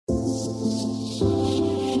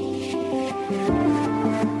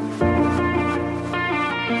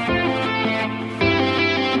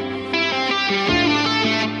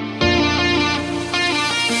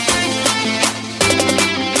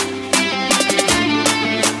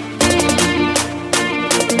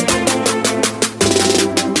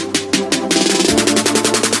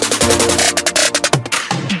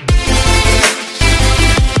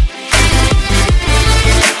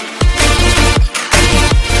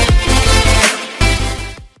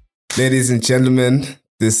Ladies and gentlemen,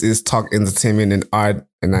 this is Talk Entertainment and Art,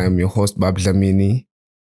 and I am your host, Mbabane.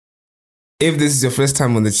 If this is your first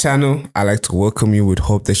time on the channel, I'd like to welcome you with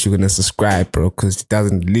hope that you're going to subscribe, bro, because it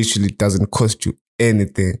literally doesn't cost you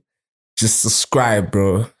anything. Just subscribe,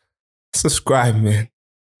 bro. Subscribe, man.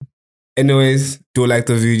 Anyways, do like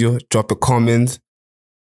the video, drop a comment.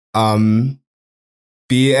 BS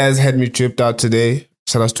had me tripped out today.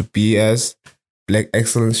 Shout out to BS, Black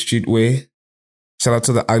Excellence Streetway. Shout out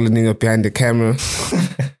to the ugly nigga behind the camera.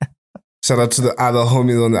 Shout out to the other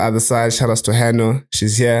homies on the other side. Shout out to Hannah,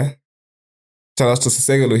 she's here. Shout out to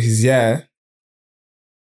Sisekelo, he's here.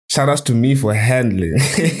 Shout out to me for handling.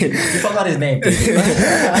 You forgot his name.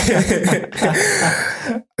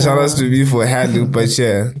 Shout out to me for handling, but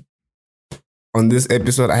yeah. On this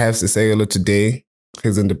episode, I have Sisekelo today.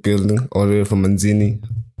 He's in the building, all the way from Manzini.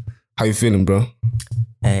 How you feeling, bro?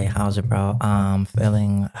 Hey, how's it, bro? I'm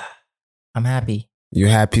happy. You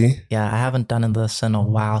happy? Yeah, I haven't done this in a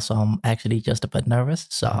while, so I'm actually just a bit nervous.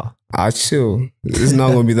 So I'll chill. It's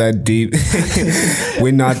not going to be that deep.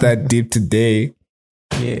 We're not that deep today.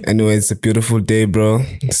 yeah. Anyway, it's a beautiful day, bro.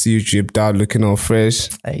 See you dripped out, looking all fresh.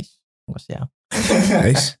 Hey, what's yeah?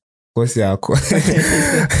 What's that?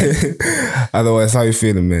 Otherwise, how you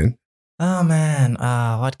feeling, man? Oh man,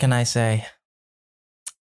 what can I say?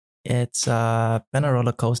 It's been a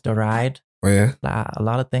roller coaster ride. Oh yeah, A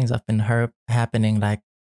lot of things have been happening, like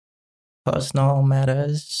personal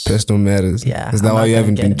matters. Personal matters. Yeah, Is that I'm why not you gonna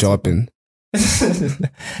haven't get been into dropping?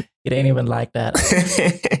 It ain't even like that.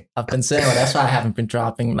 I've been saying, well, that's why I haven't been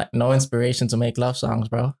dropping. Like, no inspiration to make love songs,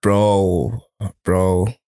 bro. Bro.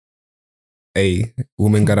 Hey,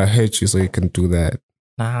 women gotta hurt you so you can do that.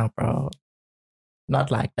 Nah, bro. Not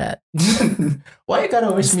like that. Why you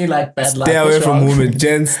gotta wish me like bad luck? Stay away What's from wrong? women,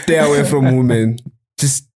 gents. Stay away from women.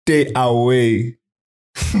 Just stay away.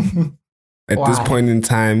 At this Why? point in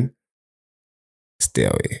time, stay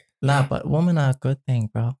away. Nah, but women are a good thing,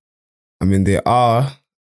 bro. I mean, they are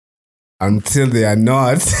until they are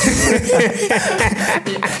not.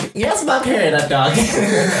 Yes, not hearing that, dog.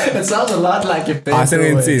 It sounds a lot like you've been I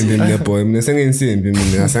through it. boy. I'm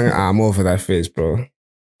over that phase, bro.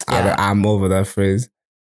 Yeah. I'm over that phrase.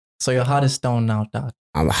 So your heart is stone now, dog.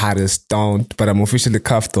 I'm hot as stone, but I'm officially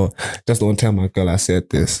cuffed though. Just don't tell my girl I said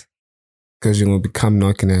this, because you're gonna come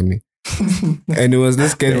knocking at me. Anyways,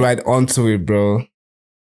 let's get right onto it, bro.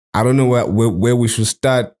 I don't know where we should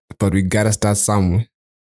start, but we gotta start somewhere.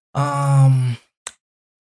 Under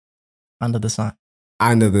the sun.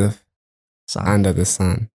 Under the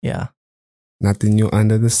sun. Yeah. Nothing new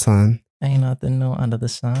under the sun. Ain't nothing new under the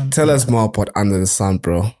sun. Tell us more about under the sun,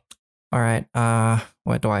 bro. All right.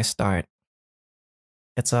 Where do I start?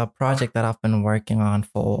 It's a project that I've been working on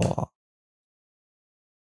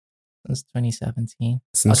since 2017.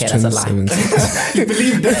 Since Okay, that's a lie. 2017. You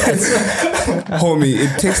believe that? Homie,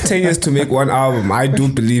 it takes 10 years to make one album. I do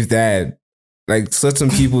believe that. Like, certain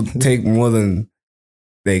people take more than,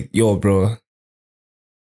 like, yo, bro.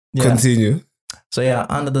 Yeah. Continue. So yeah,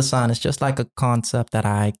 Under the Sun is just like a concept that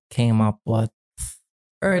I came up with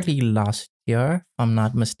early last year, if I'm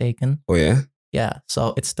not mistaken. Oh, yeah? Yeah,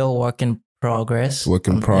 so it's still work in progress. Work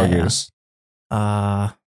in progress.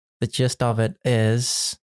 The gist of it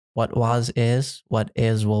is what was is, what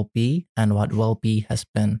is will be, and what will be has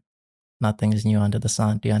been. Nothing is new under the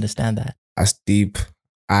sun. Do you understand that? That's deep.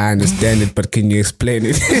 I understand it, but can you explain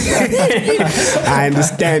it? I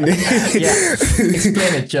understand it. Yeah,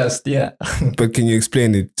 explain it just, yeah. But can you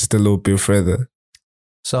explain it just a little bit further?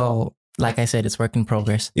 So, like I said, it's work in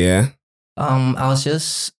progress. Yeah? I was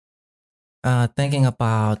just thinking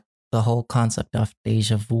about the whole concept of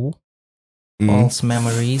deja vu, false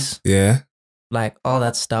memories. Yeah? Like all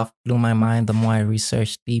that stuff blew my mind the more I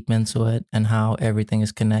researched deep into it and how everything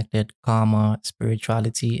is connected, karma,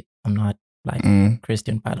 spirituality. I'm not like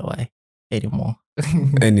Christian, by the way, anymore.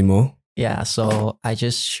 Anymore? Yeah, so I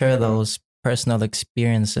just share those personal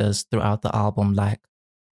experiences throughout the album, like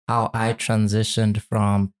how I transitioned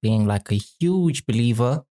from being like a huge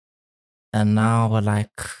believer and now like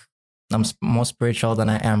I'm more spiritual than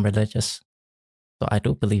I am religious. So I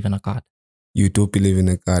do believe in a God. You do believe in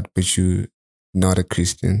a God, but you're not a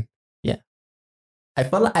Christian. Yeah. I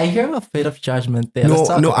feel like I hear a bit of judgment there.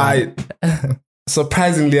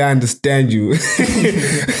 Surprisingly, I understand you.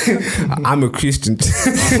 I'm a Christian.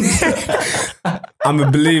 I'm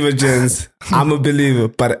a believer, Jens. I'm a believer.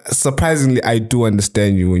 But surprisingly, I do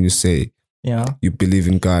understand you when you say you believe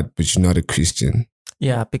in God, but you're not a Christian.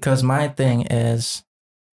 Yeah, because my thing is,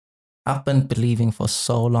 I've been believing for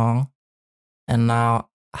so long. And now,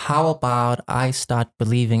 how about I start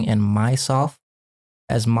believing in myself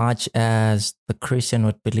as much as the Christian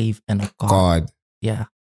would believe in a God? God. Yeah.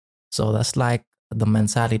 So that's like the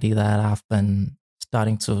mentality that I've been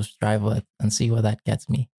starting to strive with and see where that gets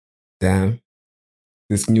me. Damn.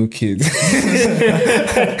 This new kid. This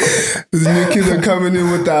new kids are coming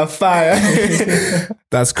in with that fire.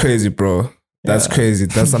 That's crazy, bro. That's crazy.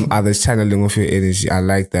 That's some other channeling of your energy. I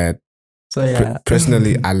like that. So yeah.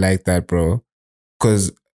 Personally, I like that, bro.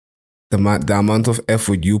 Because the amount of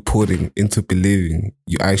effort you putting into believing,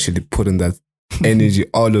 you actually putting that energy,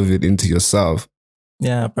 all of it into yourself.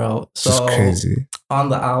 Yeah, bro. So just crazy. On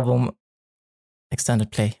the album,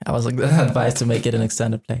 extended play. I was advised to make it an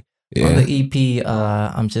extended play. Yeah. On the EP,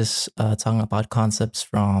 I'm just talking about concepts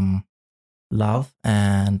from love,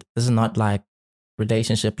 and this is not like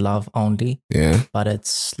relationship love only. Yeah. But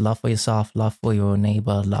it's love for yourself, love for your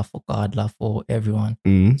neighbor, love for God, love for everyone.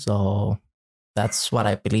 So that's what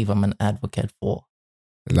I believe I'm an advocate for.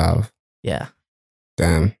 Love. Yeah.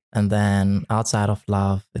 Damn. And then outside of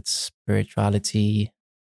love, it's spirituality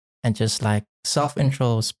and just like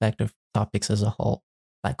self-introspective topics as a whole.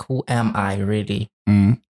 Like, who am I really?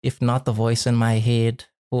 If not the voice in my head,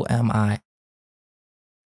 who am I?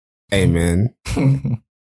 Amen.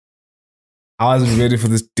 I wasn't ready for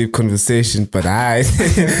this deep conversation, but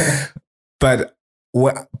but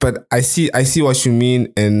I see what you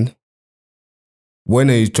mean. And when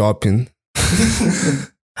are you dropping?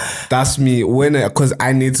 That's me. Because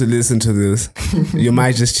I need to listen to this. You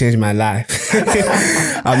might just change my life.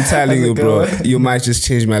 I'm telling you, bro. You might just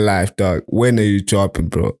change my life, dog. When are you dropping,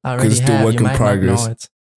 bro? Because it's still work in progress.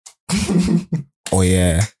 Oh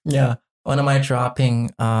yeah. Yeah. When am I dropping?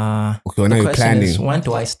 Okay, when are you planning? Is, when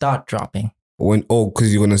do I start dropping?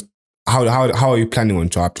 Because you're gonna. How are you planning on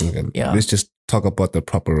dropping? Yeah. Let's just talk about the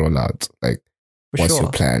proper rollout. Like, what's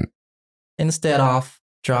your plan? Instead of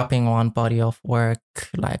dropping one body of work,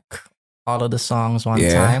 like all of the songs one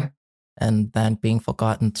time, and then being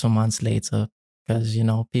forgotten 2 months later, because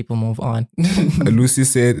people move on. Lucy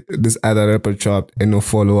said this other rapper dropped and no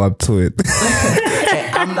follow up to it.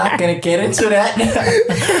 I'm not gonna get into that.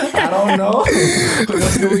 I don't know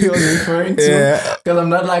who you're referring to, because I'm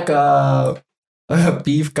not like a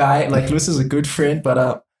beef guy. Like, Lucy's a good friend,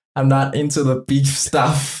 but I'm not into the beef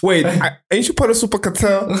stuff. Wait, ain't you part of Super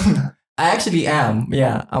Cartel? I actually am.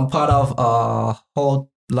 Yeah, I'm part of a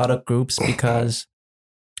whole lot of groups because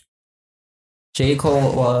J.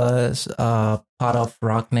 Cole was part of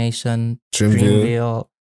Rock Nation, Dreamville.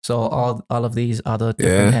 So all of these other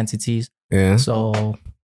different entities. Yeah. So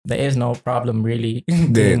there is no problem really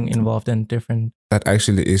being involved in different. That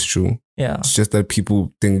actually is true. Yeah. It's just that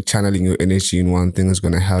people think channeling your energy in one thing is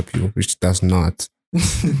going to help you, which does not.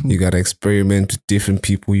 You got to experiment with different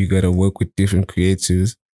people. You got to work with different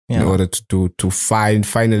creatives in order to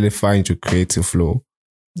finally find your creative flow.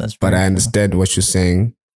 But I understand what you're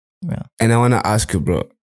saying. Yeah. And I want to ask you, bro,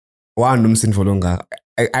 why am I for longer?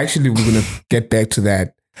 Actually, we're going to get back to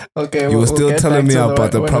that. Okay, you were still telling me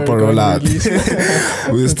about the proper rollout.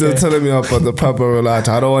 We were still telling me about the proper rollout.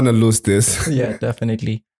 I don't want to lose this. Yeah,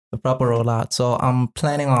 definitely. The proper rollout. So I'm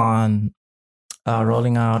planning on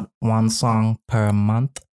rolling out one song per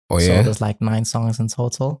month. Oh, yeah? So there's like 9 songs in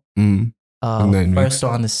total. First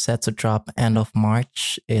one is set to drop end of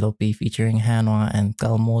March. It'll be featuring Hanwa and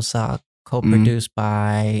Galmosa, co-produced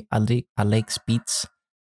by Alex Beats.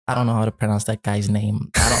 I don't know how to pronounce that guy's name.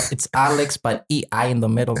 It's Alex, but E-I in the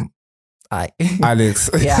middle. Alex.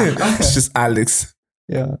 Yeah. It's just Alex.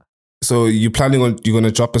 Yeah. So you're going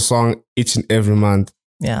to drop a song each and every month.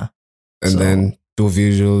 Yeah. And then do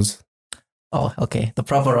visuals. Oh, okay. The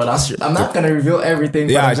proper rollout. I'm not going to reveal everything,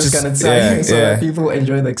 but I'm just going to tell you so that people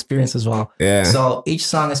enjoy the experience as well. Yeah. So each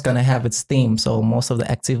song is going to have its theme. So most of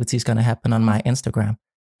the activity is going to happen on my Instagram.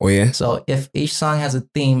 Oh, yeah? So if each song has a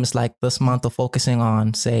theme, it's like this month of focusing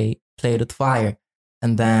on, say, Play with Fire.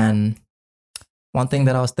 And then one thing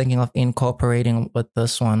that I was thinking of incorporating with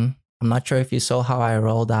this one, I'm not sure if you saw how I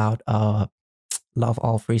rolled out Love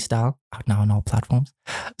All Freestyle out now on all platforms.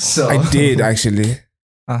 So I did, actually.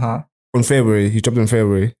 Uh-huh. On February. You dropped in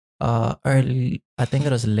February. Early, I think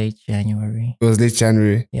it was late January. It was late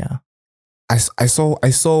January. Yeah. I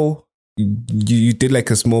saw you did like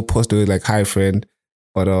a small post with like, hi friend.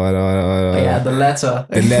 Yeah, the letter.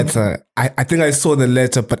 The letter. I think I saw the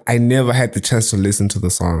letter, but I never had the chance to listen to the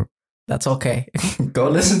song. That's okay. Go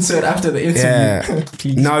listen to it after the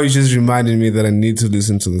interview. Yeah. Now you just reminded me that I need to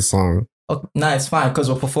listen to the song. Oh, no, it's fine because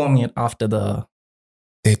we're performing it after the.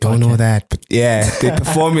 They don't know that, but yeah, they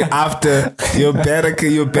perform it after. You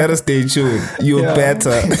better stay tuned. You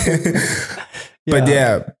better. But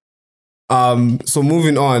yeah. So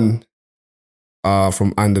moving on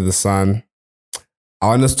from Under the Sun, I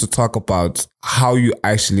want us to talk about how you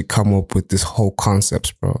actually come up with this whole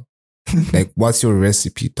concept, bro. Like, what's your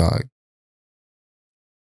recipe, dog?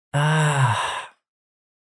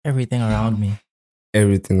 Everything around me.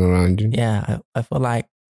 Everything around you. Yeah, I feel like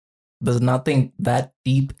there's nothing that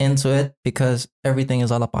deep into it because everything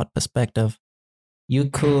is all about perspective. You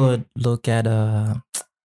could look at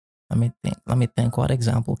let me think. What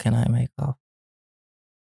example can I make of?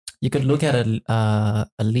 You could look at a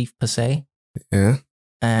leaf per se, Yeah.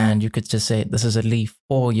 and you could just say this is a leaf,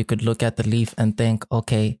 or you could look at the leaf and think,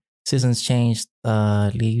 okay, seasons changed,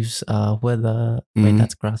 leaves wither. Wait,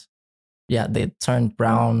 that's grass. Yeah, they turn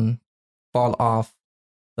brown, fall off.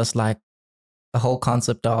 That's like the whole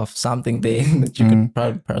concept of something they that you could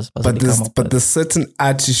probably possibly come up but with. there's certain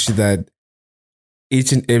artistry that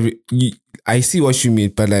each and every I see what you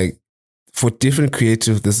mean, but like for different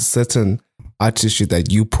creatives, there's a certain artistry that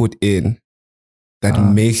you put in that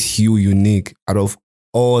makes you unique out of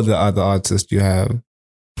all the other artists you have.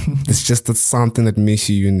 It's just that something that makes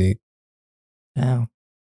you unique. Yeah,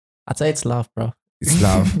 I'd say it's love, bro. It's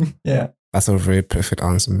love. Yeah, that's a very perfect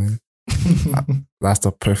answer, man. That's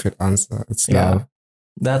the perfect answer. It's love.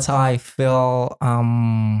 That's how I feel.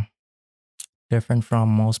 Different from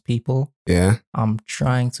most people. Yeah. I'm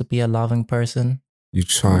trying to be a loving person. You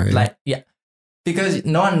try. Like, yeah. Because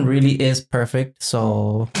no one really is perfect.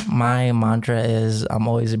 So my mantra is I'm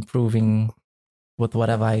always improving with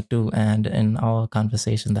whatever I do. And in our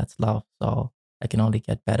conversation, that's love. So I can only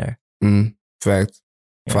get better. Fact.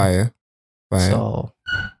 Yeah. Fire. So,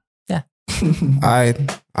 yeah. I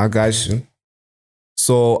got you.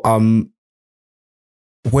 So,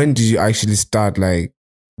 when did you actually start like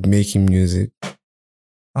making music?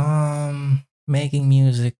 Making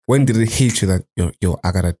music. When did it hit you that yo,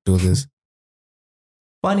 I gotta do this?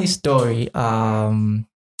 Funny story. I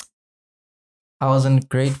was in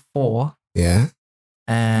grade 4. Yeah.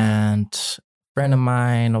 And a friend of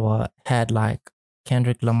mine had like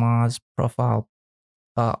Kendrick Lamar's profile.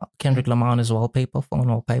 Kendrick Lamar on his wallpaper, phone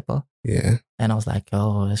wallpaper. Yeah. And I was like,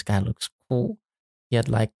 oh, this guy looks cool. He had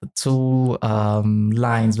like the 2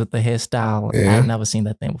 lines with the hairstyle. Yeah. I had never seen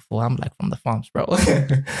that thing before. I'm like from the farms, bro.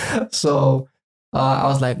 So I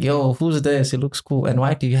was like, yo, who's this? He looks cool. And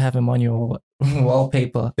why do you have him on your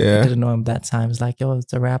wallpaper? Yeah. I didn't know him that time. It's like, yo,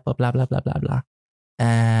 it's a rapper, blah, blah, blah, blah, blah.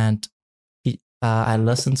 And I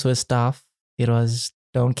listened to his stuff. It was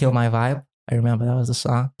Don't Kill My Vibe. I remember that was the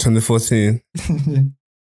song. 2014.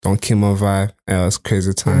 Don't Kill My Vibe. Yeah, it was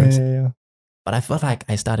crazy times. Yeah. But I felt like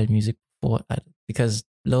I started music before because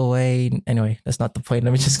Lil Wayne, anyway, that's not the point.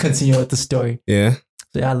 Let me just continue with the story. Yeah.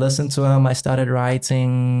 So yeah, I listened to him. I started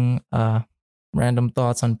writing random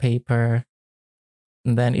thoughts on paper.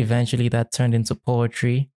 And then eventually that turned into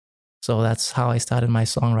poetry. So that's how I started my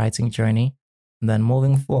songwriting journey. And then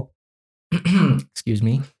moving forward, excuse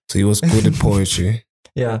me. So he was good at poetry.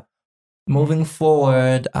 Yeah. Moving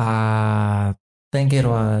forward, I think it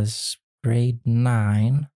was grade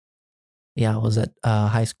 9. Yeah, I was at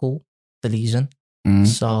high school, the Legion.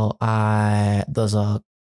 So there's a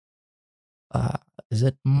is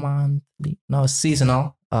it monthly? No,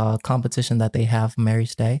 seasonal competition that they have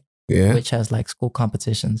Mary's Day. Yeah. Which has like school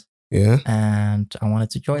competitions. Yeah. And I wanted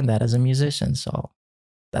to join that as a musician. So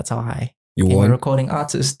that's how I became a recording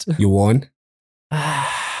artist. You won?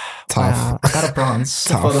 Tough. I got a bronze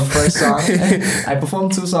for the first song. I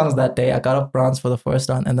performed 2 songs that day. I got a bronze for the first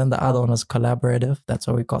one, and then the other one was collaborative. That's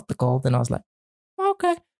where we got the gold. And I was like,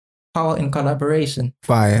 okay, power in collaboration.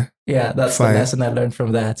 Fire. Yeah, that's the lesson I learned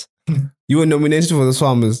from that. You were nominated for the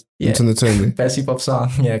Swammers in 2020. Best hip hop song.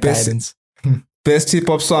 Yeah, Guidance. Best hip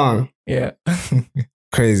hop song. Yeah.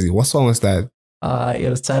 Crazy. What song was that? It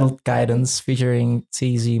was titled Guidance, featuring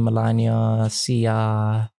TZ, Melania,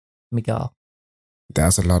 Sia, Miguel.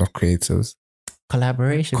 That's a lot of creatives.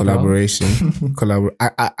 Collaboration. I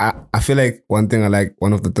feel like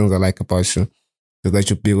one of the things I like about you is that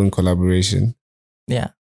you're big on collaboration.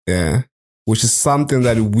 Yeah. Yeah. Which is something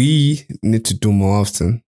that we need to do more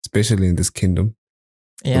often, especially in this kingdom.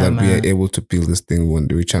 Yeah, so that we are able to build this thing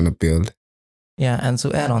we're trying to build. Yeah, and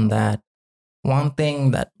to add on that, one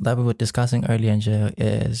thing that we were discussing earlier, Joe,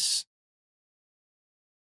 is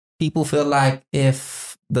people feel like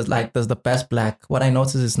if there's the best black, what I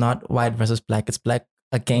notice is not white versus black, it's black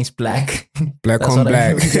against black. Black on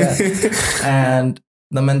black. And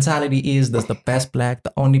the mentality is there's the best black,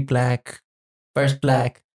 the only black, first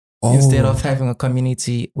black. Instead of having a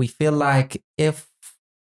community, we feel like if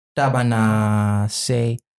Tabana,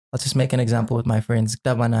 say, let's just make an example with my friends,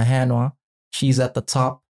 Tabana Hanwa, she's at the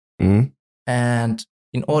top. And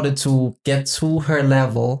in order to get to her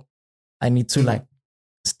level, I need to like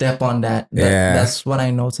step on that. That's what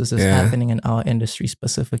I notice is happening in our industry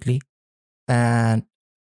specifically. And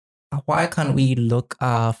why can't we look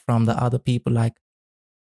from the other people, like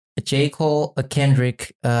a J. Cole, a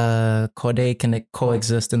Kendrick, Cordae can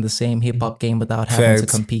coexist in the same hip hop game without having to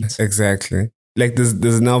compete. Exactly. Like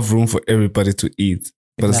there's enough room for everybody to eat.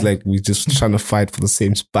 But it's like we're just trying to fight for the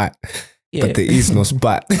same spot. Yeah. But there is no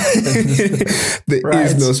spot. There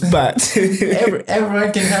is no spot.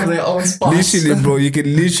 Everyone can have their own spot. Literally, bro, you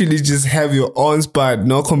can literally just have your own spot.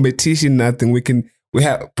 No competition, nothing. We can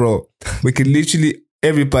literally,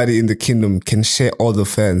 everybody in the kingdom can share all the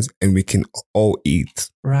fans and we can all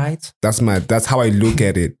eat. Right. That's how I look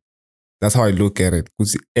at it. That's how I look at it.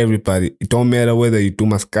 Because everybody, it don't matter whether you do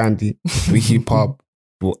maskandi, we hip hop,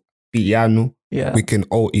 piano, we can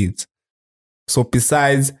all eat. So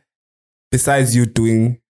besides you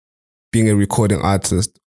being a recording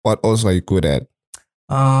artist, what else are you good at?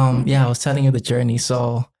 I was telling you the journey.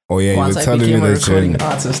 So once I became a recording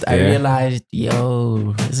artist, I realized,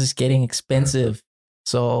 this is getting expensive.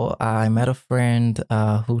 So I met a friend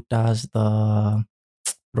who does the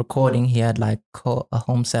recording. He had like a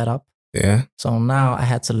home setup. Yeah. So now I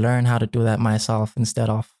had to learn how to do that myself instead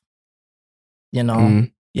of,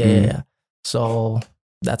 So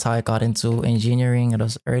that's how I got into engineering. It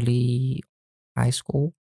was early high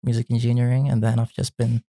school, music engineering. And then I've just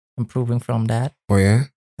been improving from that. Oh, yeah?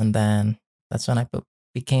 And then that's when I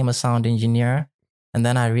became a sound engineer. And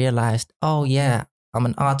then I realized, I'm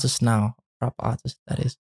an artist now. Proper artist, that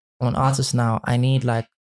is. I'm an artist now. I need like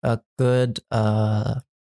a good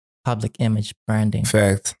public image branding.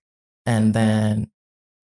 Fact. And then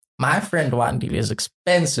my friend Wandy is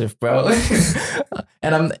expensive, bro.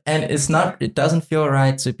 It doesn't feel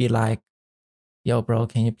right to be like, yo, bro,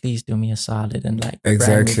 can you please do me a solid and like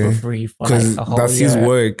brand me for free for like a whole year? That's his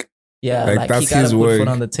work. Yeah, like that's he got to put food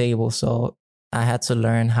on the table. So I had to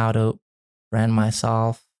learn how to brand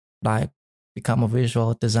myself, like become a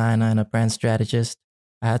visual designer and a brand strategist.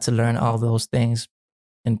 I had to learn all those things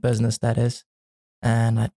in business, that is.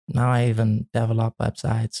 And now I even develop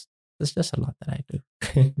websites. There's just a lot that I do.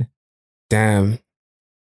 Damn.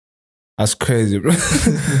 That's crazy, bro.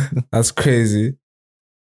 That's crazy.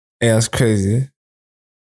 Yeah, that's crazy.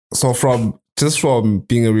 So from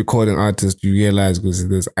being a recording artist, you realize because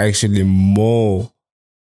there's actually more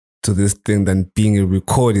to this thing than being a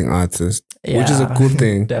recording artist, which is a good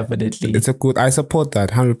thing. Definitely. I support that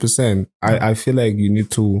 100%. I feel like you need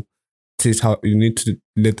to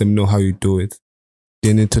let them know how you do it.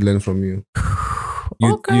 They need to learn from you.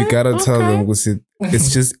 You gotta tell them because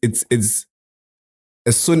it's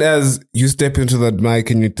as soon as you step into that mic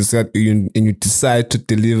and you decide to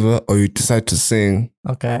deliver or you decide to sing,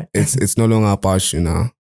 it's no longer about you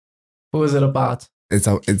now. Who is it about?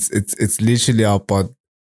 It's literally about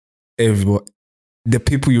everyone, the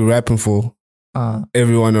people you're rapping for,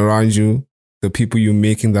 everyone around you, the people you're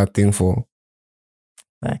making that thing for.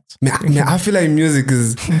 Man, I feel like music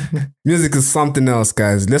is something else,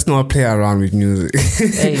 guys. Let's not play around with music.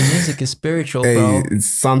 Hey, music is spiritual, bro. It's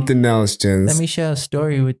something else, gents. Let me share a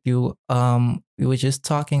story with you. We were just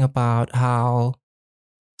talking about how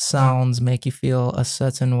sounds make you feel a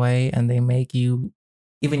certain way, and they make you,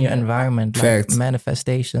 even your environment, like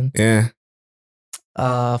manifestation. Yeah.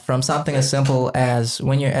 From something as simple as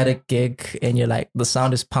when you're at a gig and you're like, the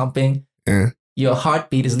sound is pumping. Yeah. Your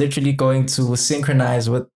heartbeat is literally going to synchronize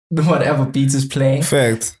with whatever beat is playing.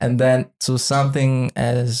 Fact. And then to something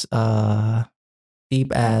as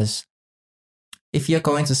deep as if you're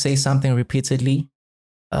going to say something repeatedly,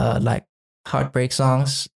 like heartbreak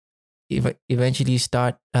songs, eventually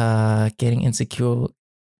start getting insecure,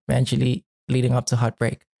 eventually leading up to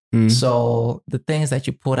heartbreak. So the things that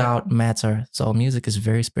you put out matter. So music is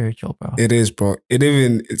very spiritual, bro. It is, bro.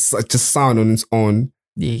 It's such a sound on its own.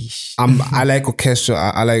 I like orchestra.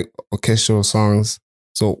 I like orchestral songs.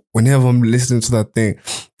 So whenever I'm listening to that thing,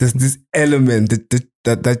 there's this element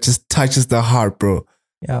that just touches the heart, bro.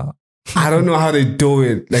 Yeah. I don't know how they do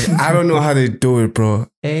it. Like, I don't know how they do it, bro.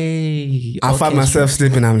 Hey. I find myself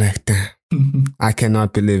sleeping. I'm like, damn. I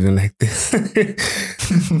cannot be living like this.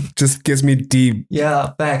 Just gets me deep.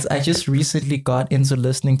 Yeah, facts. I just recently got into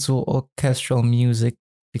listening to orchestral music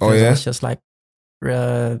because I was just like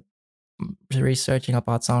researching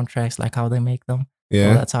about soundtracks, like how they make them.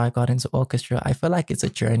 Yeah. So that's how I got into orchestra. I feel like it's a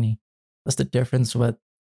journey. That's the difference with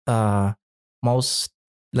most,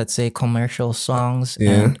 let's say, commercial songs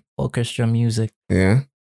and orchestra music. Yeah.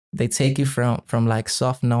 They take you from like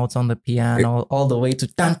soft notes on the piano all the way to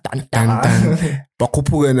dun dun dun.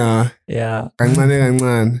 Yeah.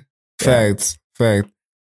 Fact.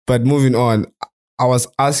 But moving on, I was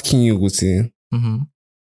asking you, Guti.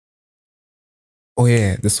 Oh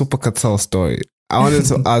yeah, the Super Cartel story. I wanted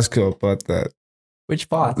to ask you about that. Which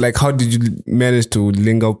part? Like, how did you manage to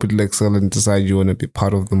link up with Lexel and decide you want to be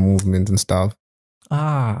part of the movement and stuff?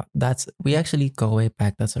 We actually go way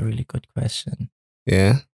back. That's a really good question.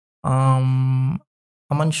 Yeah. I'm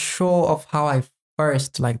unsure of how I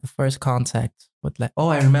the first contact with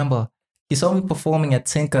I remember. He saw me performing at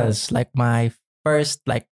Tinker's, like my first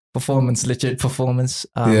legit performance,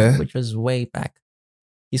 which was way back.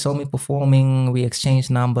 He saw me performing, we exchanged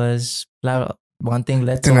numbers, one thing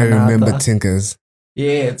led to another. I remember Tinker's.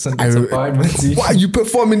 Yeah, it's a part. Why you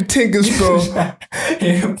performing Tinkers, bro?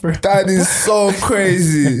 Yeah, bro? That is so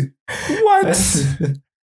crazy. What?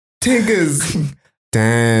 Tinkers.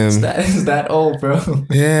 Damn. Is that old, bro?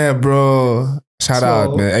 Yeah, bro. Shout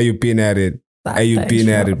out, man. Hey, you been at it.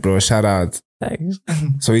 Bro. Shout out. Thanks.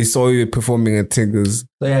 So he saw you performing at Tinkers.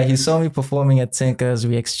 So yeah, he saw me performing at Tinkers.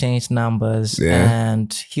 We exchanged numbers,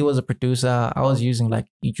 and he was a producer. I was using like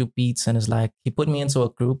YouTube beats, and he put me into a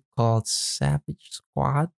group called Savage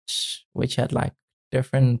Squad, which had like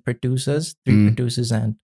different producers, 3 producers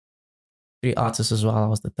and 3 artists as well. I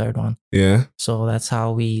was the 3rd one. Yeah. So that's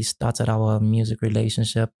how we started our music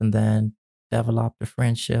relationship, and then developed a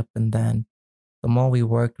friendship, and then the more we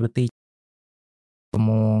worked with each other, the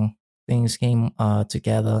more things came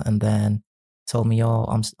together, and then told me, "Yo,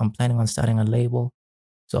 I'm planning on starting a label."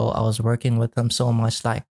 So I was working with them so much.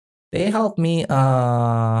 Like they helped me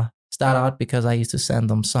start out because I used to send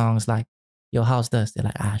them songs like, "Yo, how's this?" They're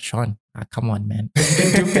like, Shawn, come on, man,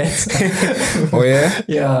 do better. Oh yeah,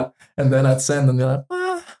 yeah. And then I'd send them. They're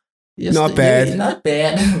like, not bad, not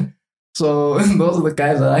bad. So those are the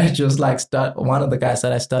guys that I just one of the guys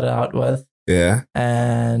that I started out with. Yeah.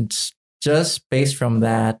 And just based from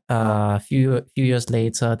that, a few years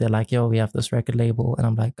later, they're like, "Yo, we have this record label," and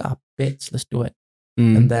I'm like, bitch, let's do it."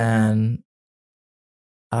 And then,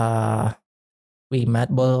 we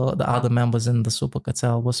met the other members in the Super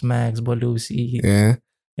Cartel, was Max, Lucy. Yeah.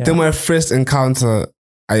 Then my first encounter,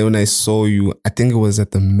 when I saw you, I think it was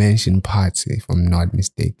at the Mansion party, if I'm not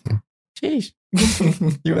mistaken. Sheesh.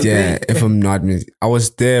 If I'm not mistaken, I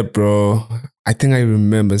was there, bro. I think I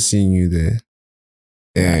remember seeing you there.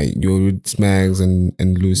 Yeah, you were with Smags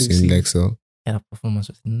and Lucy and Lexel. Yeah, the performance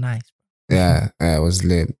was nice. Yeah, it was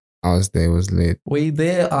lit. I was there, it was lit. Were you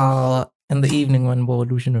there in the evening when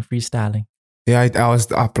Revolution were freestyling? Yeah, I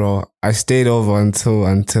was up, bro. I stayed over until.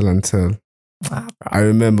 I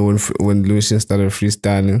remember when Lucian started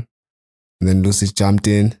freestyling, and then Lucy jumped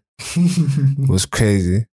in. It was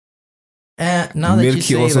crazy. Now that Milky you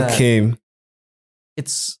say also that, came.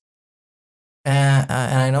 It's and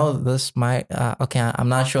I know this might I'm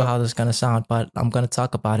not sure how this is gonna sound, but I'm gonna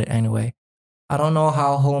talk about it anyway. I don't know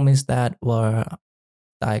how homies that were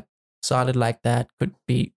like solid like that could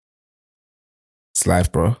be. It's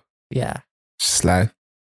life, bro. Yeah, it's life.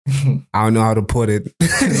 I don't know how to put it.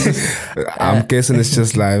 I'm guessing it's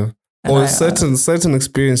just life. Or certain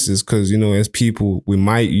experiences, because as people we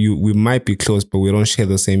might be close, but we don't share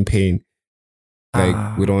the same pain.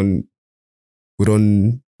 Like we don't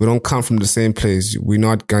come from the same place. We're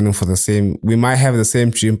not gunning for the same. We might have the same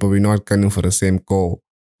dream, but we're not gunning for the same goal.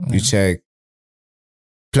 Yeah. You check.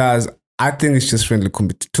 Plus, I think it's just friendly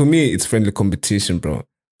competition. To me, it's friendly competition, bro.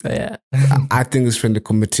 Yeah. I think it's friendly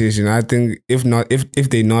competition. I think if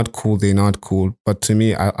they're not cool, they're not cool. But to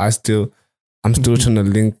me, I'm still trying to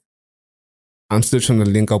link. I'm still trying to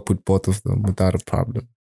link up with both of them without a problem.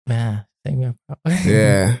 Yeah.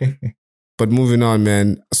 Yeah. But moving on,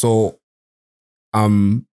 man. So,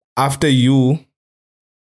 after you,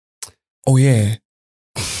 oh yeah.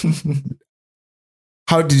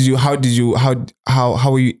 How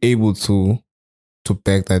were you able to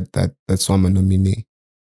bag that Swama nominee?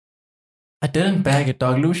 I didn't bag it,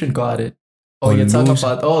 dog. Lucian got it. Oh, you're talking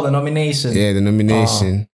about the nomination. Yeah, the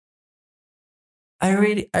nomination. I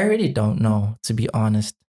really don't know, to be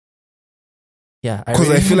honest. Yeah, because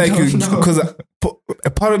I feel like because a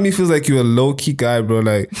part of me feels like you're a low key guy, bro.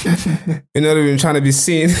 Like you're not even trying to be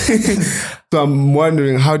seen. So I'm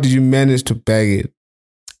wondering, how did you manage to bag it?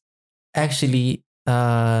 Actually,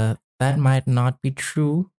 that might not be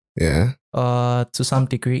true. Yeah. To some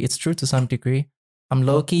degree, it's true to some degree. I'm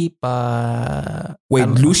low key, but wait,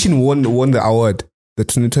 Lucian won the award, the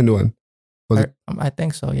 2021. I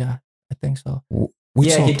think so. Yeah, I think so.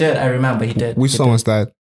 Which song? He did. I remember he did. Which song was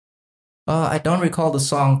that? I don't recall the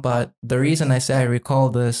song, but the reason I say I recall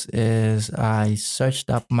this is I searched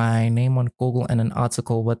up my name on Google and an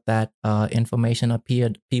article with that information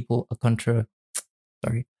appeared.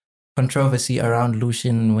 Controversy around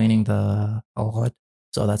Lucian winning the award.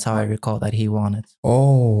 So that's how I recall that he won it.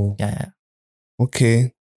 Oh. Yeah.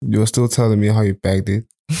 Okay. You're still telling me how you bagged it.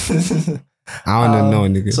 I want to know,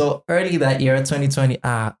 nigga. So early that year, 2020,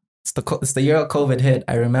 it's the year of COVID hit.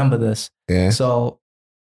 I remember this. Yeah. So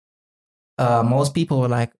most people were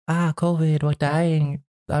like, COVID, we're dying,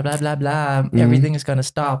 blah, blah, blah, blah. Everything is going to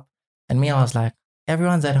stop. And me, I was like,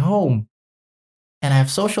 everyone's at home. And I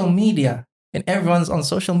have social media. And everyone's on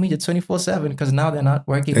social media 24/7 because now they're not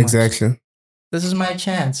working Exactly. much. This is my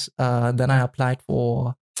chance. Then I applied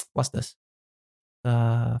for, what's this?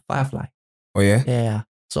 Firefly. Oh, yeah? Yeah.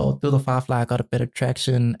 So through the Firefly, I got a bit of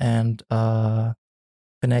traction and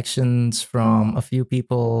connections from a few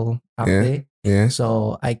people out there. Yeah.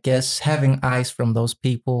 So I guess having eyes from those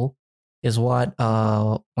people is what,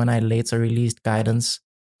 when I later released Guidance,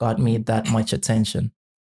 got me that much attention.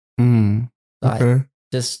 Okay.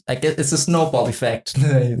 I guess it's a snowball effect.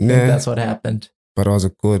 I think that's what happened. But it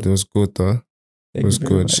was good though. It was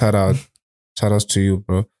good. Shout outs to you,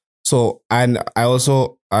 bro. So, and I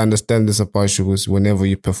also understand this about you was whenever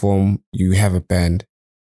you perform, you have a band.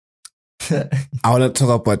 I want to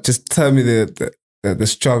talk about, just tell me the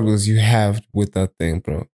struggles you have with that thing,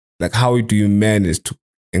 bro. Like, how do you manage to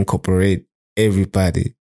incorporate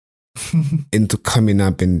everybody into coming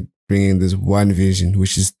up and bringing this one vision,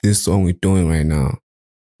 which is this song we're doing right now?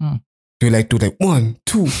 You like do like 1,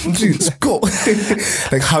 2, 3, let's go.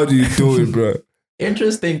 Like, how do you do it, bro?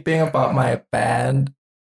 Interesting thing about my band.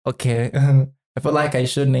 Okay, I feel like I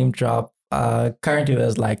should name drop. Currently,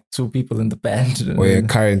 there's like 2 people in the band. Oh yeah,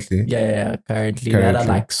 currently. Yeah, currently that are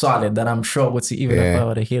like solid. That I'm sure would see even if I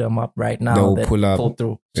were to hit them up right now, they'll pull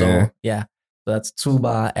through. So so that's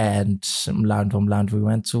Tuba and Mlandu. We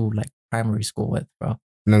went to like primary school with, bro.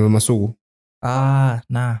 Mlandu Masugu.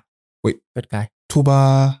 Nah. Wait, good guy.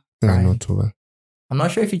 Tuba. No, not Tuba. I'm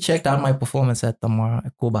not sure if you checked out my performance at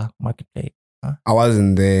the Cuba Marketplace. Huh? I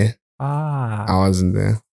wasn't there. I wasn't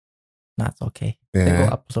there. That's okay. Yeah. They go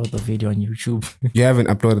upload the video on YouTube. You haven't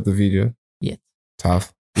uploaded the video? Yet.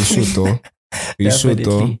 Tough. You should though. You should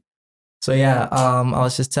though. So yeah, I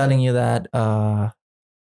was just telling you that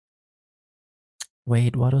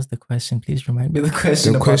wait, what was the question? Please remind me the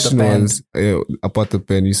question. The question was about the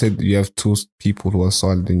band. You said you have 2 people who are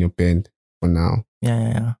solid in your band for now.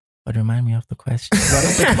 Yeah. But remind me of the question. What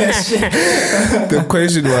is the question? The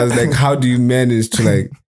question was like, how do you manage to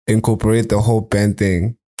like incorporate the whole band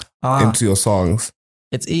thing into your songs?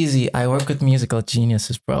 It's easy. I work with musical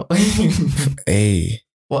geniuses, bro. Hey.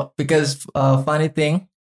 Well, because funny thing,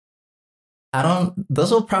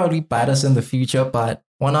 those will probably bite us in the future, but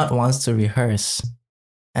one not wants to rehearse.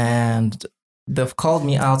 And they've called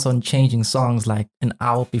me out on changing songs like an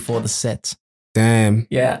hour before the set. Damn.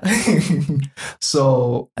 Yeah.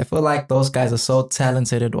 So I feel like those guys are so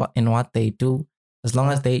talented in what they do. As long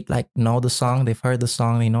as they like know the song, they've heard the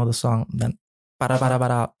song, they know the song, then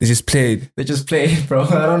they just played. They just played, bro.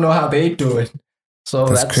 I don't know how they do it. So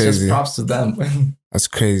that's just props to them. That's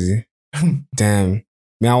crazy. Damn.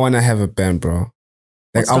 Man, I want to have a band, bro.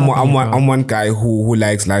 Like I'm one guy who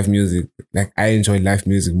likes live music. Like I enjoy live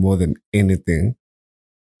music more than anything.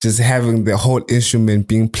 Just having the whole instrument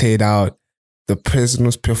being played out, the person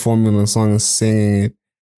who's performing the song and singing it,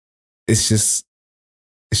 it's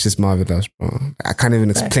just marvelous, bro. I can't even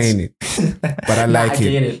explain it, but I like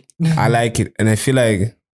it. I like it, and I feel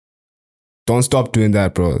like don't stop doing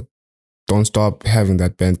that, bro. Don't stop having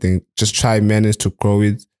that band thing. Just try manage to grow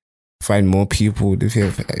it. Find more people. If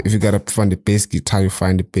you gotta find the bass guitar, you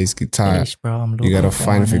find the bass guitar. You gotta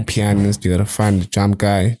find the pianist. You gotta find the drum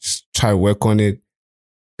guy. Just try work on it,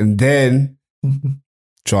 and then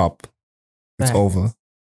drop. It's over.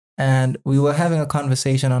 And we were having a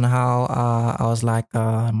conversation on how I was like,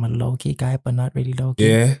 I'm a low-key guy, but not really low-key.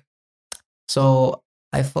 Yeah. So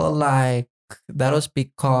I feel like that was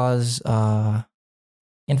because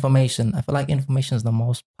information. I feel like information is the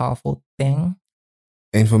most powerful thing.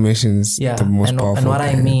 Information is the most powerful thing. And what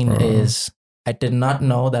I mean is I did not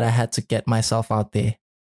know that I had to get myself out there.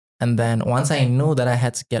 And then once I knew that I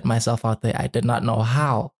had to get myself out there, I did not know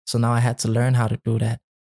how. So now I had to learn how to do that.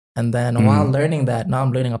 And then while learning that, now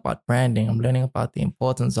I'm learning about branding. I'm learning about the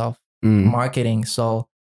importance of marketing. So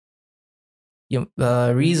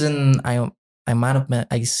the reason I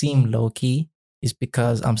seem low key is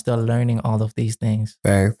because I'm still learning all of these things.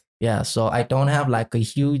 Thanks. Yeah. So I don't have like a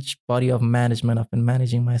huge body of management. I've been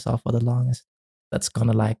managing myself for the longest. That's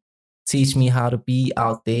gonna like teach me how to be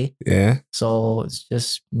out there. Yeah. So it's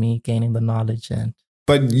just me gaining the knowledge and.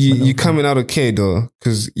 But you coming out okay though,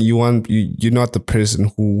 because you're not the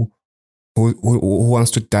person who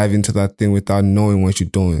wants to dive into that thing without knowing what you're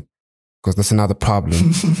doing, because that's another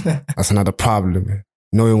problem. That's another problem.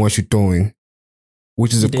 Knowing what you're doing,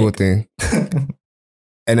 which is a good thing.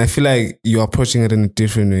 And I feel like you're approaching it in a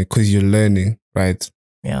different way because you're learning, right?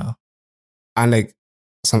 Yeah. And like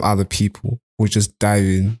some other people who just dive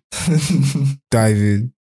in,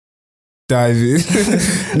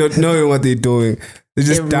 not knowing what they're doing. They're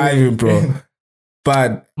just diving, bro.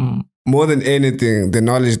 But more than anything, the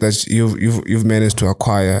knowledge that you've managed to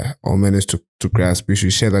acquire or managed to grasp, you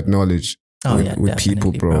should share that knowledge with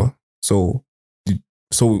people, bro. So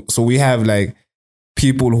we have like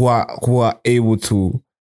people who are able to,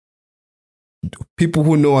 people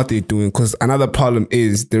who know what they're doing. Because another problem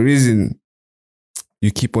is the reason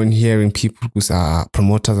you keep on hearing people who say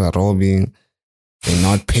promoters are robbing, they're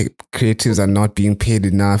not paid, creatives are not being paid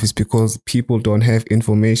enough, is because people don't have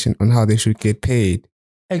information on how they should get paid.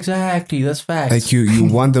 Exactly, that's facts. Like you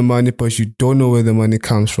want the money, but you don't know where the money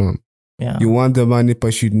comes from. Yeah. You want the money,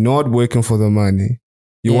 but you're not working for the money.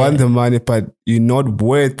 You want the money, but you're not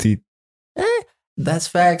worth it. That's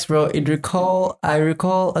facts, bro. I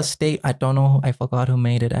recall a state, I don't know, I forgot who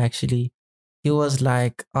made it actually. He was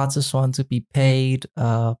like, artists want to be paid,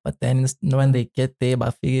 but then when they get there,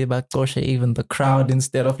 but figure back Tosha, even the crowd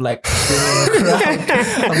instead of like crowd.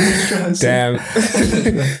 Damn.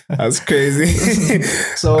 That's crazy.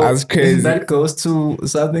 So that's crazy. That goes to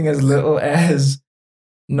something as little as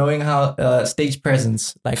knowing how stage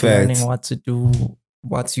presence, like learning what to do,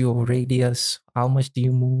 what's your radius, how much do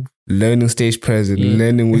you move? Learning stage presence,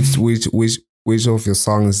 learning which of your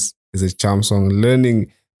songs is a charm song,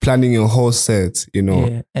 planning your whole set, you know.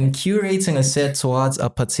 Yeah. And curating a set towards a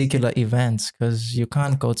particular event, because you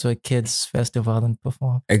can't go to a kids' festival and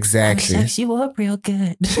perform. Exactly. Sex you up real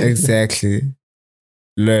good. Exactly.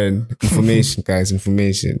 Learn. Information, guys.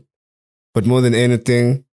 Information. But more than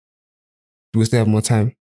anything, do we still have more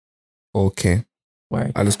time? Okay.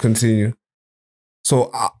 Right. Let's continue.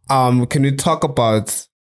 So, can we talk about,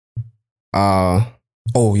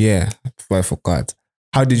 oh yeah, before I forgot.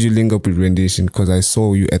 How did you link up with Rendition? Because I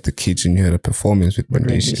saw you at the kitchen. You had a performance with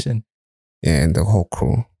Rendition. Yeah, and the whole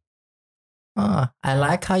crew. I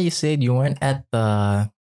like how you said you weren't at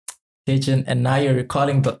the kitchen and now you're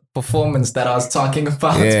recalling the performance that I was talking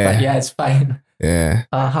about. Yeah. But yeah, it's fine. Yeah.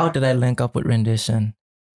 How did I link up with Rendition?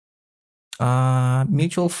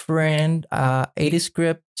 Mutual friend, 80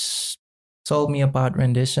 Scripts told me about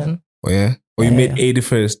Rendition. Oh yeah? Oh, you met 80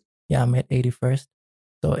 first? Yeah, I met 80 first.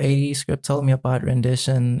 So 80 Script told me about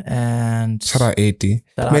Rendition and... Shout out 80.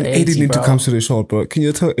 Man, 80 need to come to the show, bro. Can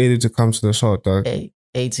you tell 80 to come to the show, dog?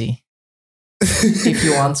 80. If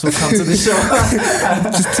you want to come to the show.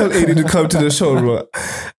 Just tell 80 to come to the show, bro.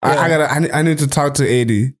 Yeah. I need to talk to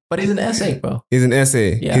 80. But he's an SA, bro. He's an SA.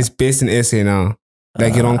 Yeah. He's based in SA now.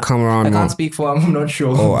 Like, you don't come around. I can't speak for him. I'm not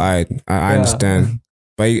sure. Oh, I understand.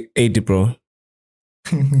 But 80, bro.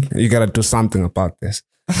 You gotta do something about this.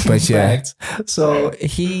 But yeah. So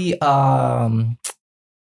he was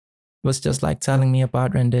just like telling me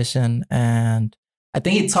about Rendition, and I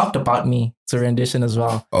think he talked about me to Rendition as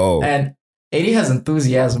well. Oh. And 80 has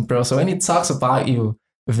enthusiasm, bro. So when he talks about you,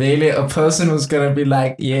 really a person who's gonna be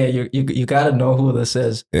like, yeah, you gotta know who this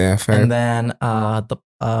is. Yeah, fair. And then I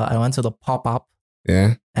went to the pop-up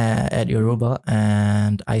at Yoruba,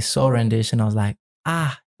 and I saw Rendition. I was like,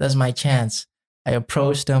 that's my chance. I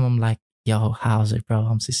approached him. I'm like, yo, how's it, bro?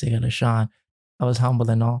 I'm Sisekelo Shawn. I was humble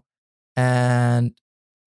and all. And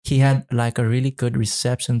he had like a really good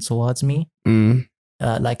reception towards me.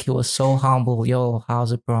 Like he was so humble. Yo,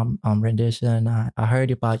 how's it, bro? I'm Rendition. I heard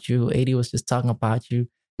about you. 80 was just talking about you.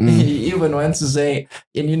 He even went to say,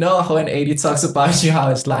 and you know when 80 talks about you, how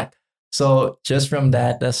it's like. So just from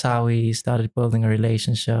that, that's how we started building a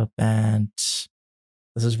relationship. And this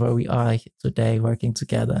is where we are today, working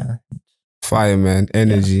together. Fire, man.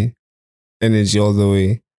 Energy. Energy all the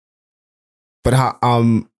way. But how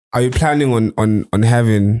are you planning on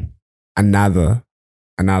having another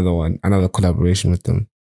collaboration with them?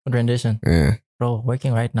 With Rendition? Yeah. Bro,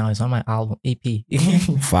 working right now is on my album EP.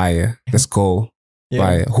 Fire. Let's go. Yeah.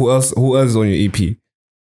 Fire. Who else is on your EP?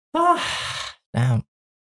 Damn.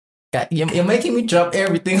 God, you're making me drop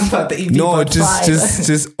everything about the EP. No, just it's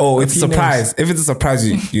a surprise. Names. If it's a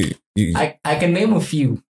surprise, you I can name a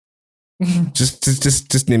few.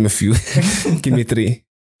 just name a few. Give me three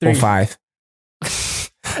or five.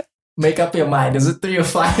 Make up your mind. Is it 3 or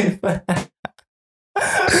 5?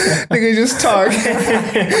 Nigga, just talk.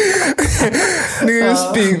 Nigga, just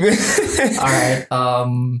speak. All right.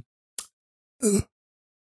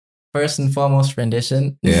 First and foremost,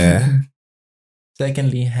 Rendition. Yeah.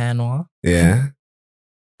 Secondly, Hanwha. Yeah.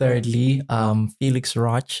 Thirdly, Felix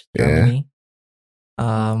Roch, Germany.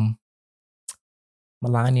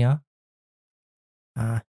 Melania.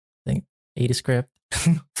 I think 80 Script.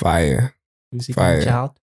 Fire. Lucy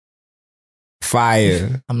Child.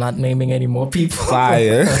 Fire. I'm not naming any more people.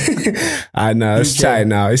 Fire. I know, it's Chai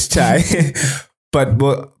now. It's Chai.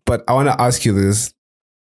 but I want to ask you this.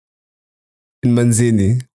 In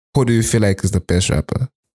Manzini, who do you feel like is the best rapper?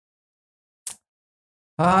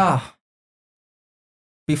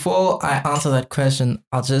 Before I answer that question,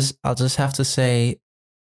 I'll just have to say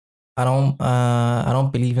I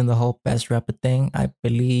don't believe in the whole best rapper thing. I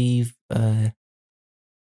believe I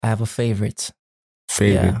have a favorite.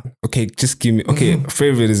 Favorite. Yeah. Okay, just give me. Okay,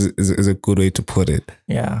 favorite is a good way to put it.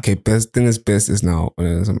 Yeah. Okay, best is now.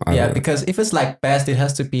 Yeah, because if it's like best, it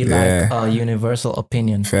has to be like a universal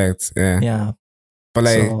opinion. Facts. Yeah. Yeah. But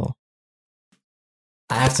like, so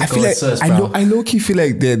I have to go with Sus, I bro. I low-key feel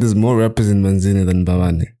like there's more rappers in Manzini than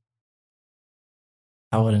Mbabane.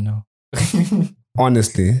 I wouldn't know.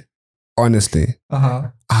 Honestly. I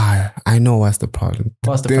know what's the problem.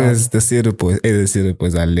 What's the problem? Is the City Boys. The City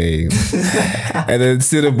Boys are lame. And the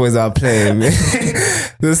City Boys are playing, man.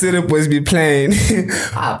 The City Boys be playing.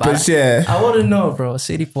 But yeah. I wouldn't know, bro.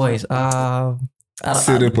 City Boys.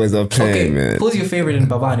 City Boys are playing, man. Who's your favorite in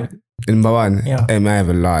Mbabane? In Mbabane? Yeah. I have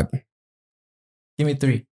a lot. Give me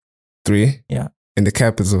 3. 3? Yeah. In the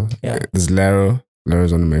capital? Yeah. There's Laro.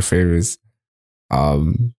 Laro's one of my favorites.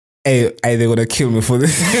 Hey, they're gonna kill me for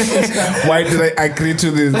this. Why did I agree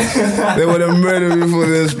to this? They wanna murder me for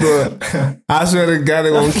this, bro. I swear to God,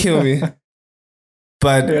 they won't kill me.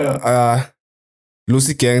 But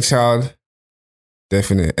Lucy Gang Child,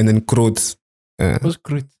 definitely. And then Kroot. Who's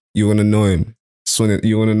Kroot? You wanna know him soon.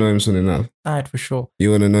 You wanna know him soon enough. Alright, for sure.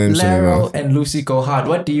 You wanna know him soon enough. Laro and Lucy go hard.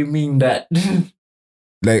 What do you mean that?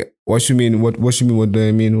 Like, what you mean? What you mean? What do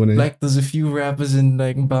I mean? Like, there's a few rappers in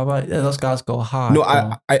like Mbabane. Those guys go hard. No,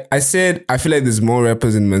 I said I feel like there's more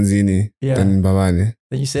rappers in Manzini than in Mbabane.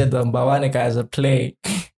 Then you said the Mbabane guys are playing.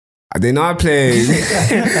 They not playing.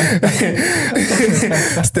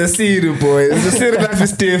 It's the city, boy. The city life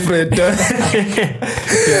is different.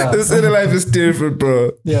 The city life is different,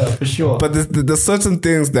 bro. Yeah, for sure. But there's certain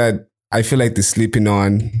things that I feel like they're sleeping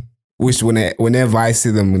on, which whenever I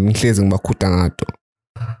see them,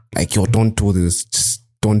 like, yo, don't do this. Just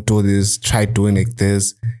don't do this. Try doing like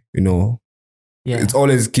this. You know. Yeah. It's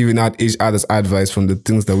always giving out each other's advice from the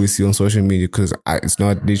things that we see on social media, because it's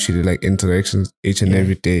not literally like interactions each and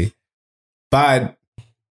every day. But,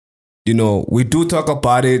 you know, we do talk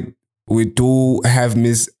about it. We do have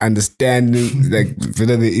misunderstandings. Like,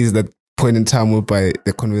 whether there is that point in time whereby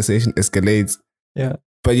the conversation escalates. Yeah.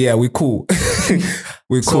 But yeah, we cool. We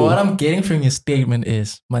cool. So what I'm getting from your statement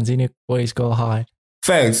is Manzini boys go hard.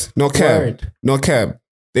 Facts. No cap. Word. No cap.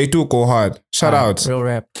 They do go hard. Shout out. Real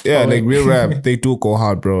rap. Yeah, like real rap. They do go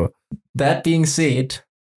hard, bro. That being said,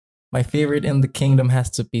 my favorite in the kingdom has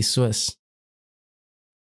to be Swiss.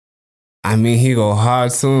 I mean, he go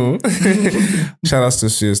hard soon. Shout out to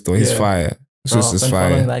Swiss though. He's fire. Swiss is fire.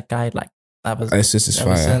 Following that guy, like, Swiss is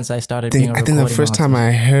fire. Since I started being a I think the first time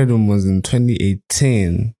I heard him was in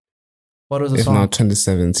 2018. What was the if song? If not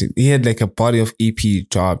 2017. He had like a body of EP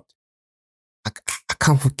dropped. I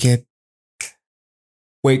can't forget.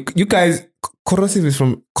 Wait, you guys, Corrosive is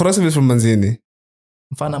from Manzini.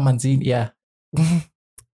 Mfana Manzini, yeah.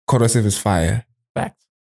 Corrosive is fire. Facts.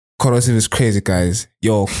 Corrosive is crazy, guys.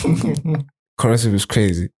 Yo, Corrosive is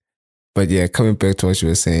crazy. But yeah, coming back to what you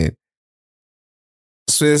were saying.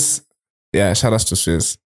 Swiss, yeah, shout outs to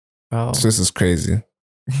Swiss. Oh. Swiss is crazy.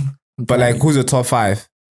 But like, who's your top 5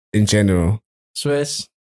 in general? Swiss.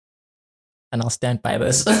 And I'll stand by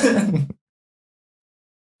this.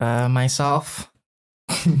 Myself.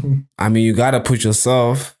 I mean, you gotta put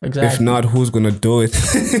yourself. Exactly. If not, who's gonna do it?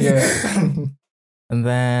 Yeah. And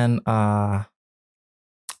then R&B.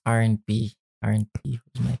 Who's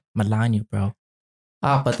my Melania, bro?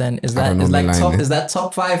 But then is that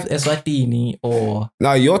top 5 Eswatini or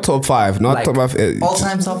no, your top 5, not like top 5.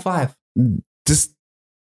 All-time top 5. Just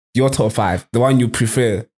your top 5, the one you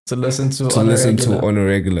prefer to listen to on a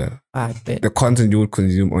regular. I bet. The content you would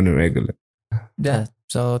consume on a regular. Yeah.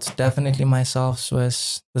 So it's definitely myself,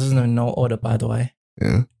 Swiss. This is no order, by the way.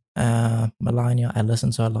 Yeah. Melania, I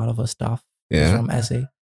listen to a lot of her stuff. Yeah. She's from SA.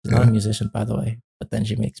 She's not a musician, by the way, but then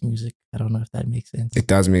she makes music. I don't know if that makes sense. It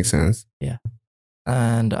does make sense. Yeah.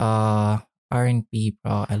 And R&B,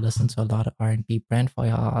 bro. I listen to a lot of R&B. Brent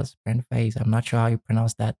Faze. I'm not sure how you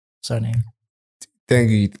pronounce that surname. Thank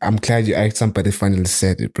you. I'm glad somebody finally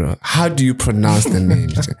said it, bro. How do you pronounce the name?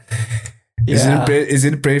 Is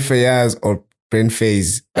it Brent Faze or Brent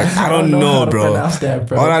Faze? Like, I don't know, bro. That,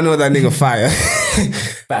 bro. All I know, that nigga fire.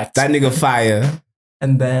 Fact. That nigga fire.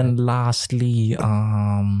 And then lastly, who's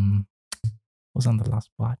on the last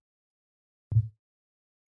spot?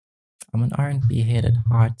 I'm an R&B head at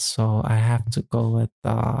heart, so I have to go with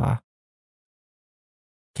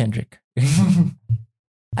Kendrick.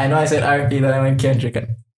 I know I said R&B, then I went Kendrick.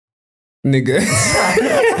 Nigga.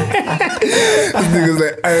 This nigga's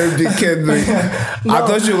like R&B Kendrick. No. I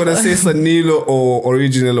thought you were gonna say Sanilo or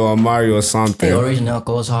Original or Mario or something. Hey, Original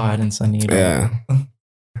goes hard in Sanilo. Yeah.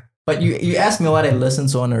 But you asked me what I listen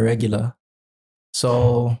to on a regular.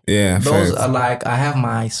 So yeah, those facts. are like, I have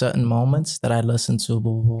my certain moments that I listen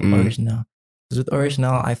to Original. Because with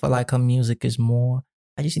Original, I feel like her music is more,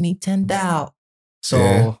 I just need 10 down.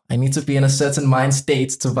 So I need to be in a certain mind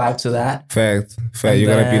state to vibe to that. Fact. You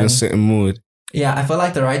gotta be in a certain mood. Yeah, I feel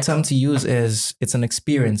like the right term to use is it's an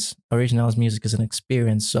experience. Original's music is an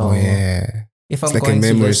experience. So if I'm like going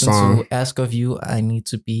to listen to Ask of You, I need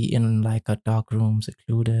to be in like a dark room,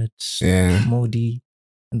 secluded, moody.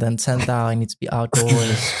 And then 10th hour, I need to be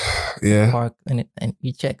outdoors, park, and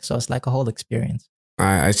you check. So it's like a whole experience.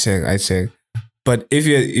 I check. But if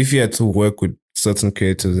you had to work with certain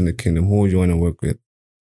creators in the kingdom, who would you want to work with?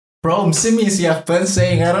 Bro, Msimisi, I've been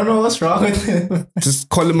saying, I don't know what's wrong with him. Just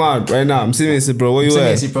call him out right now. Msimisi, bro, where you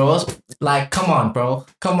at? Msimisi, bro. Like, come on, bro.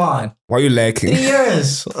 Come on. Why are you lacking? 3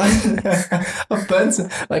 years. I've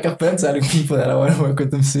been telling people that I want to work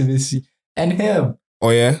with Msimisi. And him.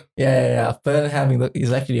 Oh, yeah? Yeah. I've been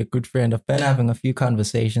he's actually a good friend. I've been having a few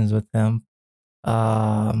conversations with him.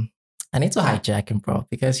 I need to hijack him, bro,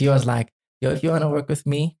 because he was like, yo, if you want to work with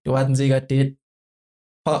me, do what Nziga did.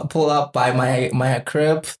 Pull up by my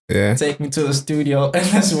crib, take me to the studio,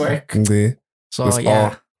 and let's work. Okay. So,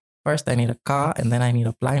 first I need a car, and then I need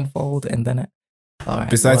a blindfold, and then all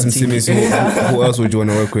right. Besides Msimisi, who else would you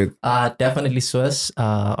want to work with? Definitely Swiss,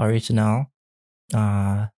 Original,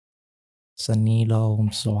 Sanilo,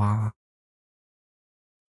 Mzwa.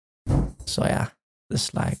 So yeah,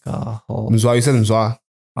 it's like a whole. Mzwa, you said Mzwa.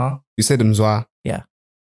 Huh? You said Mzwa. Yeah.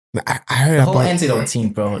 I heard the about whole Antidote team,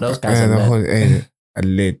 bro. Those guys are the whole a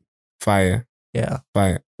lit fire. Yeah.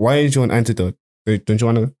 Fire. Why didn't you want Antidote? Don't you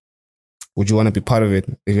want to? Would you want to be part of it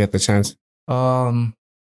if you had the chance?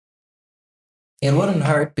 It wouldn't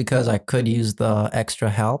hurt because I could use the extra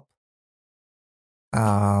help.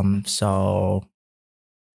 So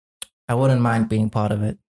I wouldn't mind being part of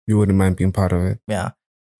it. You wouldn't mind being part of it? Yeah.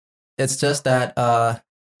 It's just that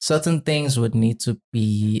certain things would need to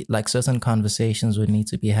be, like certain conversations would need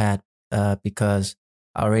to be had because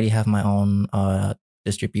I already have my own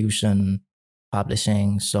distribution,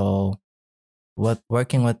 publishing. So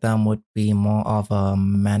working with them would be more of a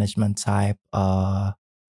management type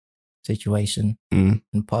situation and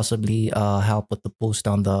possibly help with the boost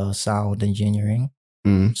on the sound engineering.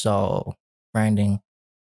 So branding,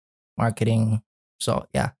 marketing. So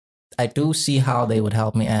yeah, I do see how they would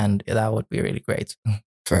help me, and that would be really great.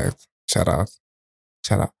 Fact. Shout out.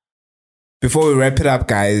 Before we wrap it up,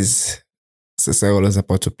 guys, Sisekelo is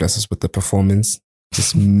about to bless us with the performance.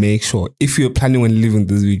 Just make sure, if you're planning on leaving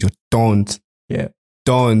this video, don't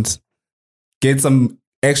get some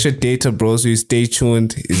extra data, bro, so you stay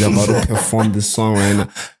tuned. He's about to perform this song right now.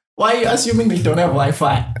 Why are you assuming we don't have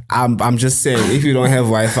Wi-Fi? I'm just saying, if you don't have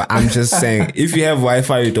Wi-Fi, I'm just saying, if you have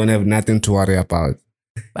Wi-Fi, you don't have nothing to worry about.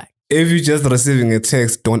 Bye. If you're just receiving a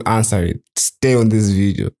text, don't answer it. Stay on this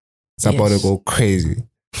video. It's about to go crazy.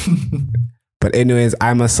 But anyways,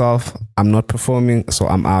 I'm not performing, so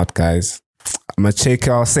I'm out, guys. I'm going to check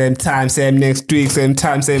y'all same time, same next week, same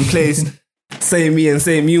time, same place. Same me and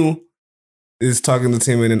same you. This is Talk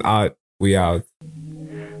Entertainment and Art. We out.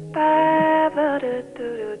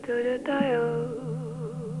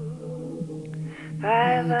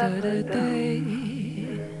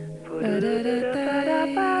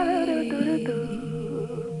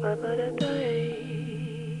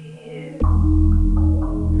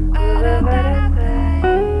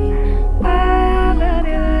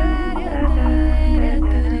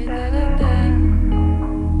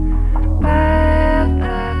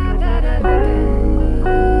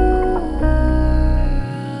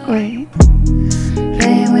 Wait,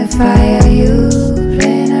 playing with fire, you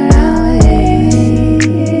playing around with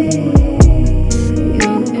it.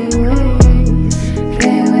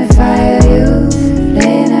 Playing with fire, you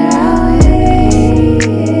playing around with it.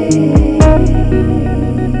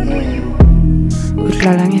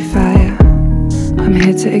 Udlalang fire, I'm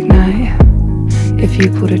here to ignite. If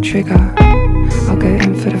you pull the trigger, I'll go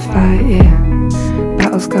in for the fight, yeah.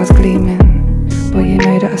 Battle scars gleaming, but you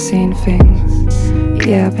know that I've seen things.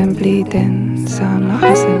 Yeah, I've been bleeding, so I'm not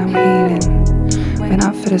hustling, I'm healing. Went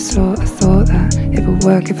up for the slaughter, thought that it would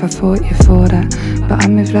work if I fought you for that. But I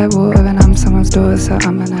move like water and I'm someone's daughter, so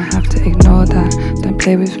I'm gonna have to ignore that. Don't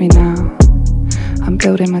play with me now, I'm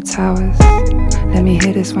building my towers. Let me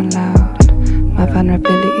hear this one loud, my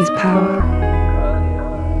vulnerability's power.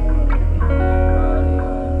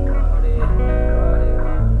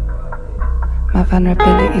 My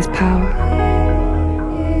vulnerability's power.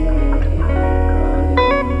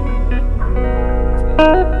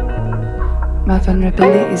 My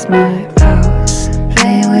vulnerability's my power.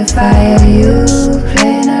 Playing with fire, you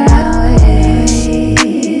playing around with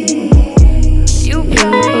it. You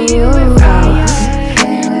playing with fire.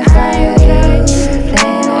 Playing with fire, you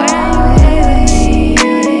playing around with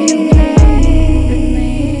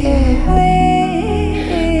me.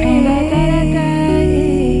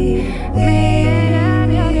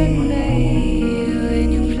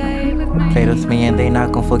 Played with me and they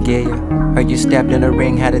not gon' forget you. Heard you stepped in the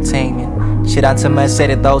ring, had to tame you. Shit, I too much said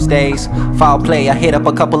it those days. Foul play, I hit up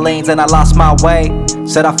a couple lanes and I lost my way.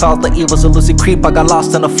 Said I felt the evil's a lucid creep, I got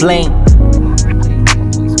lost in the flame.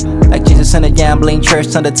 Like Jesus in a gambling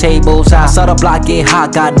church, turn the tables. I saw the block get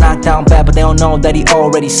hot, got knocked down bad, but they don't know that he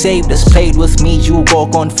already saved us. Played with me, you go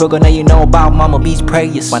on figure, now you know about Mama B's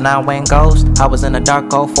prayers. When I went ghost, I was in a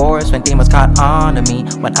dark old forest. When demons caught on to me,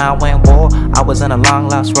 when I went war, I was in a long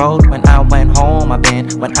lost road. When I went home, I've been.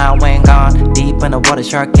 When I went gone, deep in the water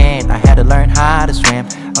shark end, I had to learn how to swim.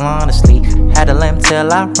 Honestly, had to limp till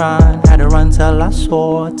I run, had to run till I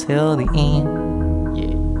soar till the end.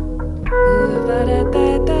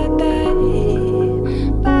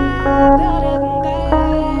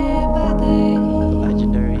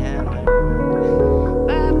 Legendary handler.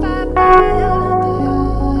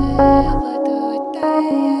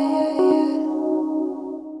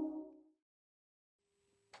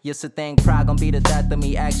 Used to think pride gon' be the death of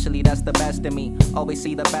me. Actually, that's the best of me. Always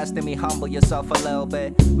see the best in me. Humble yourself a little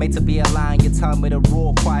bit. Made to be a lion, you tell me to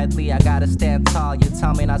rule quietly. I gotta stand tall, you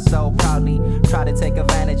tell me not so proudly. Try to take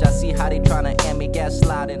advantage, I see how they tryna end me.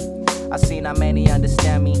 Gaslighting, I see not many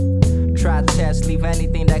understand me. Try test, leave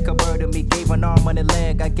anything that could burden me. Gave an arm and a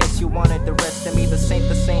leg, I guess you wanted the rest of me. This ain't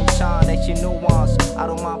the same Shawn that you nuance. I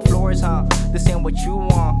don't want floors, huh? This ain't what you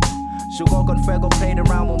want. Sugar con fuego played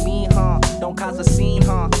around with me, huh? Don't cause a scene,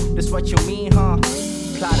 huh? This what you mean, huh?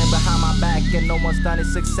 Plotting behind my back and no one's done it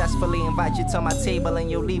successfully. Invite you to my table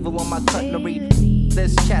and you'll leave it with my cutlery.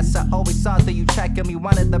 This chest, I always saw that you checking me.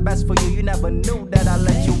 Wanted the best for you, you never knew that I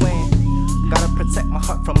let you in. Gotta protect my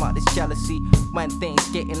heart from all this jealousy. When things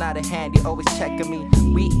getting out of hand, you always checking me.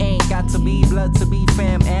 We ain't got to be blood to be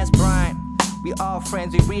fam, ask Brian. We all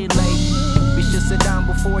friends, we relate. We should sit down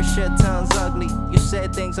before shit turns ugly. You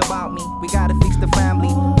said things about me, we gotta fix the family.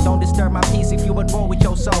 Don't disturb my peace if you would roll with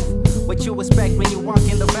yourself. What you expect when you walk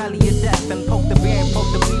in the valley of death and poke the bear and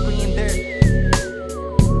poke the people in dirt.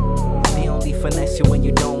 They only finesse you when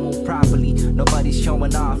you don't move properly. Nobody's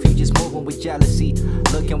showing off, you just moving with jealousy.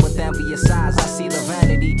 Looking with envious eyes, I see the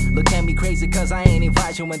vanity. Look at me crazy cause I ain't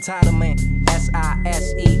invite you entitlement.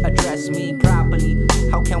 SISE, address me properly.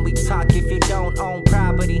 How can we talk if you don't own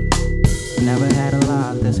property? Never had a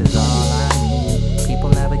lot, this is all I need. People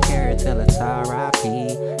never care till it's R.I.P.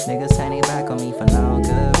 Niggas turning back on me for no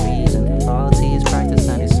good reason. Loyalty is practice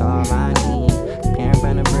and it's all I need. Can't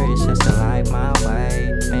burn a bridge just to light my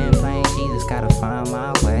way. Been playing Jesus, gotta find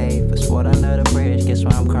my way. If it's water under the bridge, guess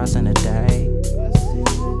where I'm crossing today.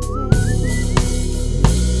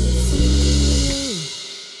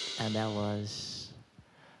 And that was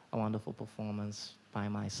a wonderful performance by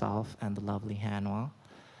myself and the lovely Hanwha.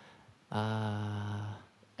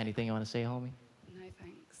 Anything you want to say, homie? No,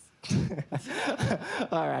 thanks.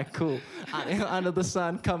 All right, cool. Under the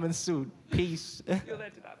sun, coming soon. Peace. You'll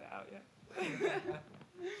edit that out, yeah.